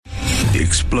The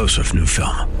explosive new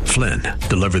film, Flynn,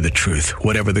 Deliver the Truth,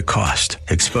 Whatever the Cost,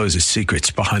 exposes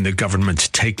secrets behind the government's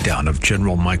takedown of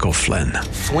General Michael Flynn.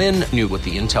 Flynn knew what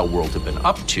the intel world had been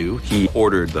up to. He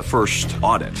ordered the first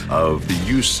audit of the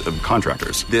use of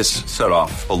contractors. This set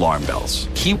off alarm bells.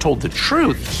 He told the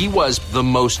truth. He was the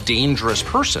most dangerous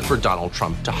person for Donald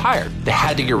Trump to hire. They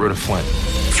had to get rid of Flynn.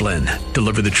 Flynn,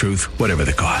 Deliver the Truth, Whatever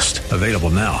the Cost. Available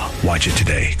now. Watch it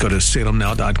today. Go to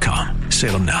salemnow.com.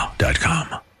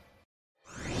 salemnow.com.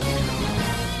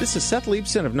 This is Seth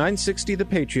Leibsohn of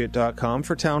 960thepatriot.com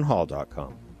for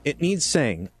townhall.com. It needs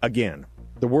saying again.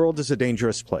 The world is a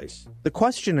dangerous place. The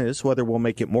question is whether we'll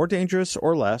make it more dangerous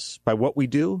or less by what we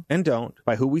do and don't,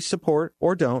 by who we support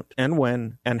or don't, and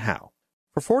when and how.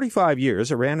 For 45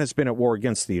 years, Iran has been at war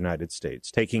against the United States,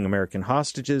 taking American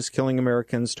hostages, killing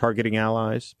Americans, targeting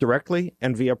allies, directly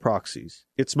and via proxies.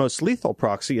 Its most lethal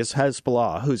proxy is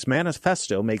Hezbollah, whose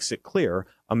manifesto makes it clear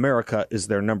America is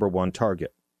their number one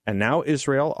target. And now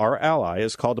Israel, our ally,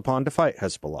 is called upon to fight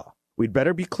Hezbollah. We'd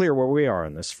better be clear where we are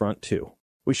on this front, too.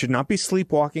 We should not be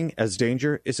sleepwalking as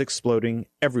danger is exploding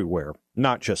everywhere,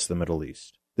 not just the Middle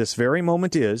East. This very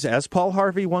moment is, as Paul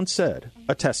Harvey once said,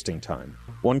 a testing time.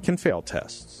 One can fail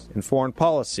tests. In foreign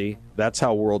policy, that's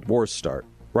how world wars start.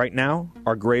 Right now,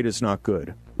 our grade is not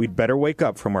good. We'd better wake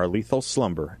up from our lethal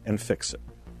slumber and fix it.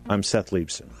 I'm Seth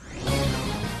Leibsohn.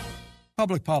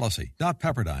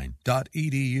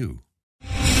 Publicpolicy.pepperdine.edu.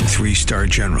 Three-star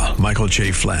General Michael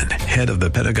J. Flynn, head of the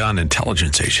Pentagon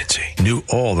Intelligence Agency, knew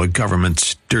all the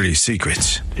government's dirty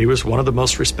secrets. He was one of the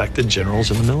most respected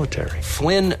generals in the military.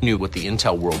 Flynn knew what the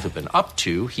intel world had been up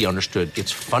to. He understood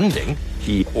its funding.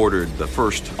 He ordered the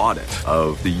first audit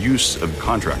of the use of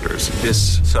contractors.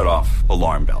 This set off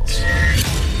alarm bells.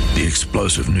 The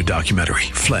explosive new documentary,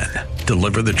 Flynn,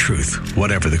 Deliver the Truth,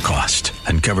 Whatever the Cost,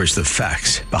 uncovers the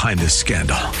facts behind this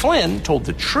scandal. Flynn told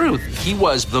the truth. He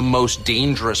was the most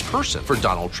dangerous person for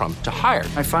Donald Trump to hire.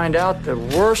 I find out the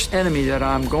worst enemy that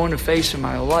I'm going to face in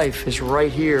my life is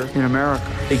right here in America.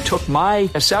 They took my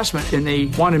assessment and they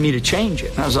wanted me to change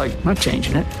it. And I was like, I'm not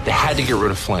changing it. They had to get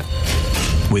rid of Flynn.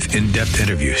 With in-depth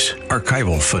interviews,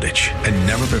 archival footage, and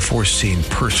never-before-seen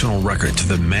personal records of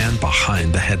the man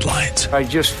behind the headlines. I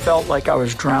just felt like I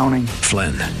was drowning.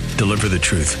 Flynn, Deliver the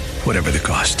Truth, Whatever the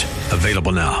Cost.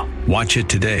 Available now. Watch it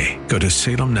today. Go to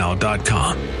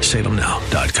salemnow.com.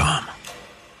 salemnow.com.